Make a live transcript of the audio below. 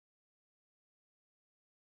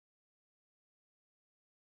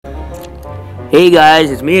Hey guys,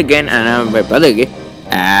 it's me again, and I'm my brother again,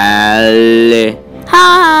 Ale.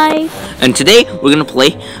 Hi. And today we're gonna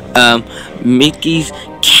play Mickey's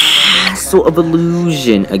Castle of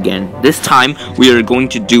Illusion again. This time we are going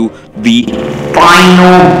to do the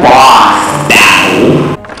final boss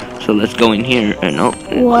battle. So let's go in here and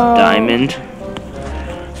diamond.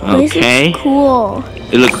 Okay. This is cool.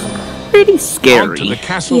 It looks pretty scary. To the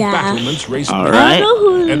castle battlements racing. All right. I don't know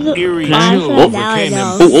who An the eerie boss chill is. Now I overcame him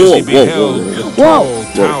know. as he beheld the tall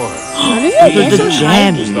tower. How does it Look get at the so high?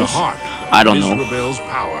 gem. Is the heart I don't know. Rebel's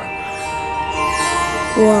power.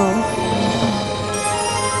 Whoa.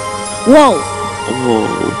 Whoa.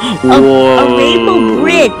 Whoa. A rainbow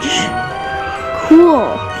bridge. Cool.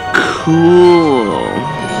 Cool.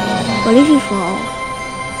 What if you fall?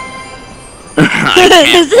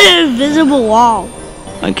 It's an invisible wall.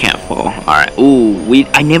 I can't fall. Alright. Ooh,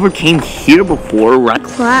 I never came here before, right?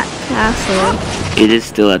 Flat castle. It is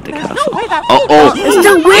still at the castle. Oh, It's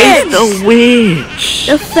the witch. It's the witch.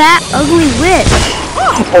 The fat, ugly witch.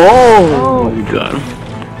 Oh my god.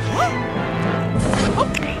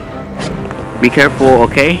 Be careful,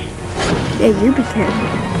 okay? Yeah, you be careful.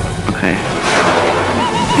 Okay.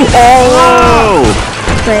 Oh!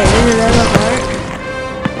 Wait, is it another heart?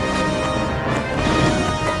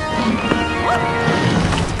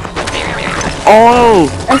 Oh!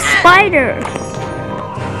 A spider.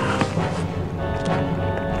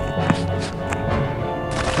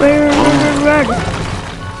 Run.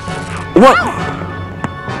 What?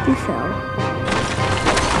 You fell.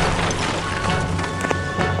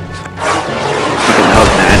 Okay, that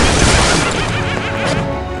was bad.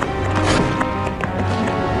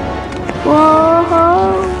 Whoa.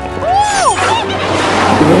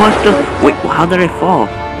 What the? Wait, how did I fall?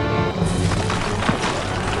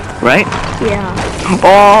 Right? Yeah.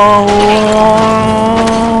 Oh!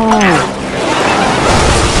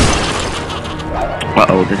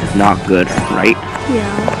 Uh-oh, this is not good, right?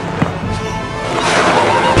 Yeah.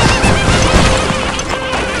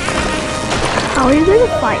 How are you gonna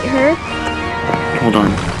fight her? Hold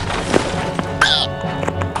on.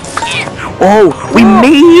 Oh, we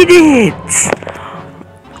made it!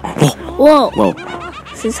 Whoa. Whoa.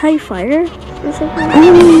 Is this how you fight her?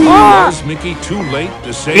 Was Mickey too late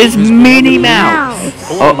to save It's his Minnie beloved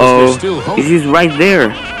Mouse! Or was there Uh-oh. still hope? She's right there.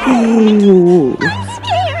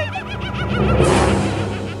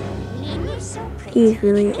 He's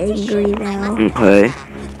really angry now. Okay.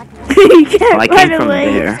 You can't I run came from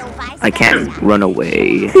away. there. I can't run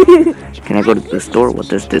away. Can I go to the store? What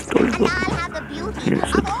does this door do?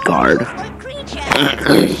 Here's a guard. What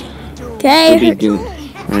did he Okay. do?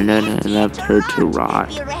 And then I left her to rot.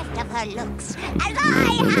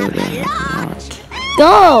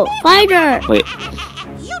 Go. Fight her. Wait.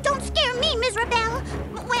 You don't scare me, Ms. Rebel.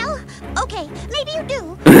 Well, okay, maybe you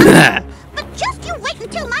do. But just you wait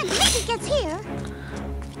until my Mickey gets here.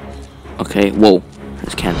 Okay, whoa.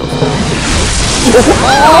 There's candles. Oh.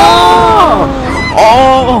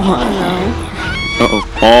 Oh! Uh-oh.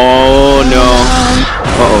 Oh, no.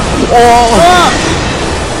 Uh-oh.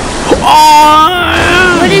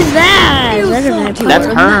 Oh! What is that? Is that a vampire? That's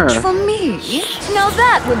her. For me? Now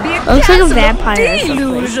that would be a Looks like a castle of vampire or something.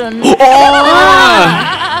 delusion. Oh!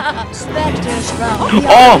 Spectres from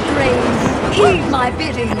Oh! the grave. Heed my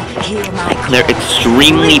bidding. Hear my They're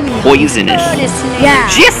extremely poisonous. earnestly. Yeah.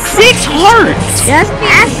 She has 6 hearts! That's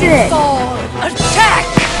acid. Fall. Attack!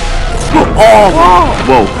 Oh!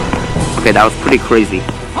 Whoa. Okay, that was pretty crazy.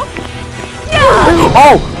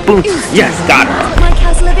 Oh! Boom! Yes, got her. What my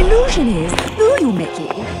castle of illusion is, do you, Mickey?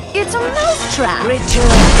 It's a mousetrap.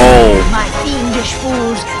 Return. Oh. My fiendish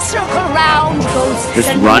fools. Circle round, ghosts Just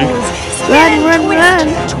and run. ghouls. Run, Spin, run, twist, run.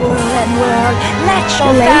 Twirl and whirl. Let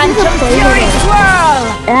your The lady's phantom a fury poisonous. swirl.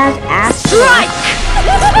 It has acid. Strike!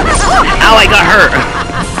 Ow, I got hurt.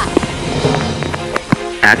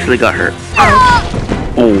 I actually got hurt.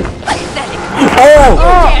 Oh. Pathetic. Oh!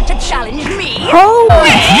 Dare to challenge me? Oh.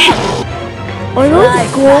 Are those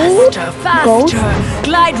Glide gold? faster, Ghosts? faster.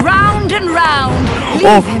 Glide round and round. Oh,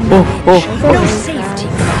 Leave him oh, oh. no safety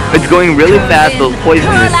ground. It's going really fast, those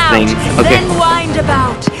poisonous Curl out, things. Okay. Then wind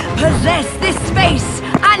about. Possess this space.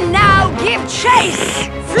 And now give chase.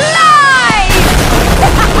 Fly!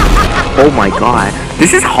 Oh my god.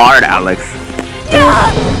 This is hard, Alex.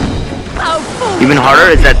 Oh, fool. Even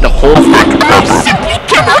harder is that the whole stack. Simply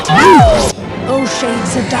cannot lose. Oh,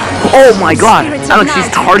 shades of darkness. Oh my god. Spirits of Alex, she's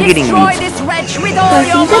night, targeting destroy me. this wretch with all So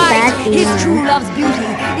your she's a might. bad His demon. true love's beauty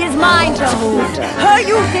is mine to hold. Her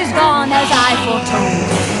youth is gone as I foretold.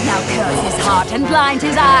 Now curse his heart and blind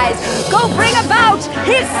his eyes. Go bring about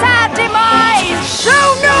his sad demise. Show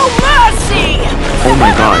no mercy. Oh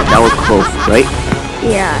my god, that was close, right?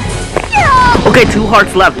 Yeah. Okay, 2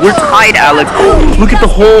 hearts left. We're tied, Alex. Look at the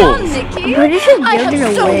hole. I'm pretty sure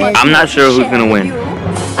you're gonna win. I'm not sure who's gonna win.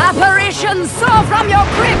 Apparition saw from your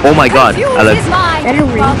grip. Oh my God, Confuse Alex. his mind. That a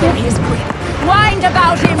real Bother good? his grip. Wind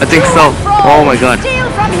about him. I think to so. and fro. Oh my God. Steal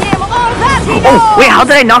from him all that he Oh, knows. wait, how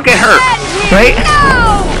did I not get hurt? Send him Right?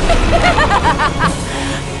 now.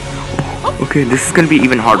 Okay, this is gonna be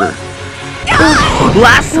even harder.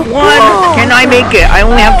 Last one! Can I make it? I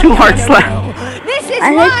only have 2 hearts left. This is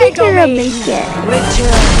I my think you're gonna domain. make it.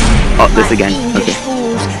 Oh, this again. Okay.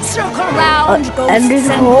 Circle round, And there's ghosts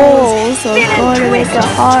a hole, so it's spin and going to make it twist.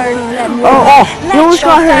 hard. Oh, You almost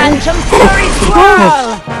got her. Phantom fury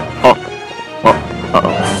swirl. Uh-oh.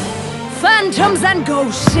 Phantoms and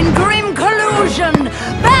ghosts in grim collusion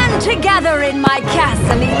band together in my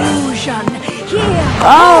castle illusion. Here,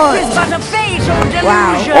 hope is but a fatal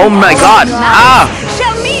delusion. Oh my God. Ah.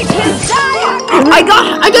 Shall meet his dire.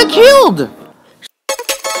 I got killed!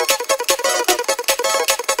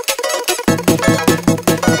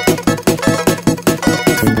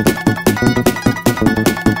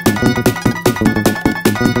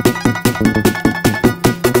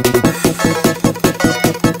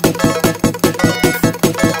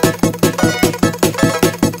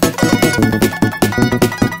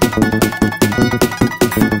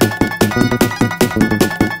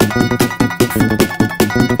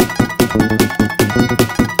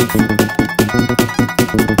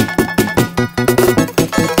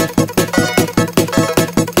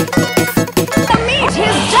 Meet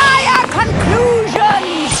his dire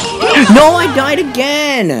conclusions. No, I died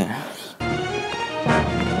again!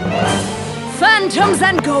 Phantoms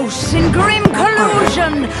and ghosts in grim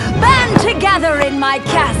collusion band together in my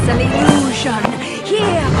castle illusion.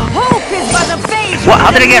 Here, hope is but a fatal What?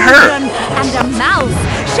 How did I get hurt? delusion, and a mouse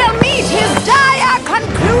shall meet his dire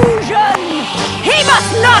conclusion. He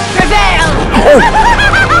must not prevail.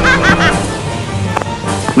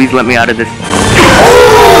 Please let me out of this.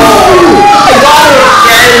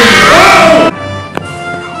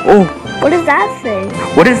 Oh, What is that thing?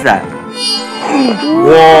 what is that?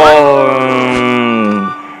 Whoa!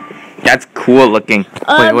 That's cool looking.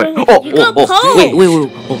 Wait. you got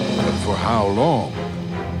Wait. But for how long?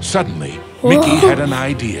 Suddenly, Mickey had an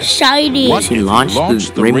idea. Shiny. What He if launched he launched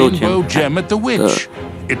the the rainbow rainbow gem gem at the witch?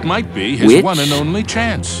 It might be his witch? one and only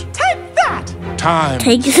chance. Take that. Time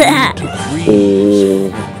Take seemed that. to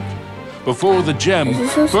freeze Oh. before the gem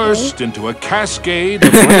this so burst into a cascade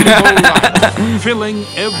of rainbow light, filling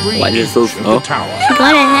every Why is it inch so of slow? the tower.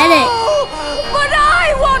 Got a headache. Oh, but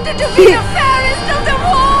I wanted to be the fairest of them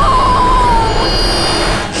all.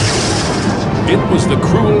 It was the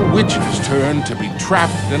cruel witch's turn to be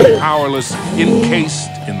trapped and powerless, encased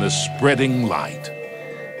in the spreading light.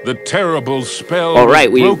 The terrible spell All right,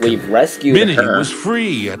 was broken. we've rescued Minnie her. was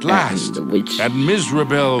free at last, the witch- and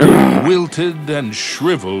Mizrabel wilted and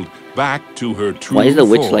shriveled back to her true Why is the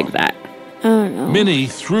witch form. like that? I don't know. Minnie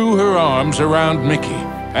threw her arms around Mickey,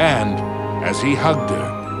 and as he hugged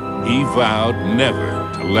her, he vowed never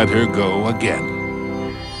to let her go again.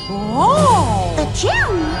 The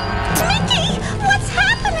gem? Mickey, what's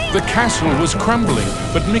happening? The castle was crumbling,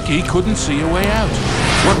 but Mickey couldn't see a way out.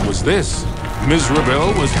 What was this?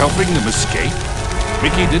 Mizrabel was helping them escape?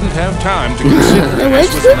 Mickey didn't have time to consider The as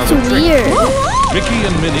witch was looks another trick. weird. Mickey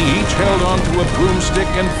and Minnie each held onto a broomstick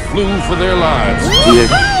and flew for their lives.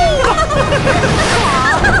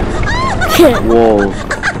 Whoa.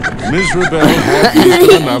 Mizrabel had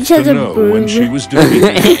wisdom enough Just to a know when broom. she was doing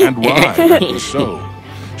it and why that was so.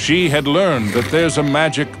 She had learned that there's a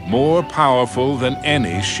magic more powerful than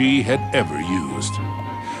any she had ever used.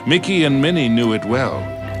 Mickey and Minnie knew it well,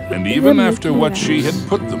 and even after what she had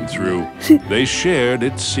put them through, they shared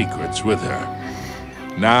its secrets with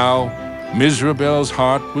her. Now, Mizrabel's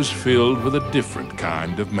heart was filled with a different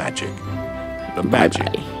kind of magic. The magic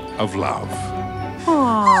of love.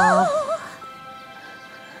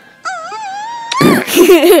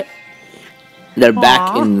 They're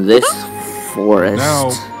back in this forest.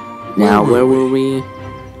 Now, where were we?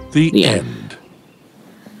 The The end. end.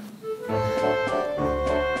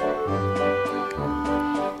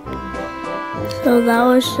 So that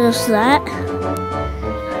was just that.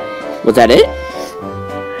 Was that it?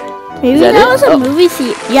 Maybe that that it? was a Oh. movie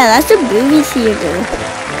theater. Yeah, that's a movie theater.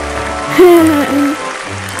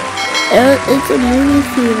 It's a movie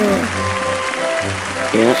theater.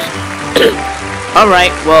 Yeah. All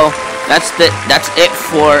right. Well, that's it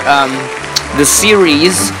for the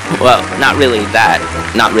series. Well, not really that.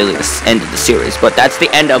 Not really the end of the series, but that's the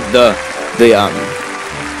end of the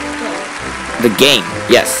game.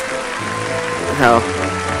 Yes. So,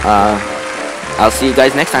 I'll see you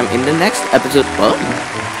guys next time in the next episode. Well,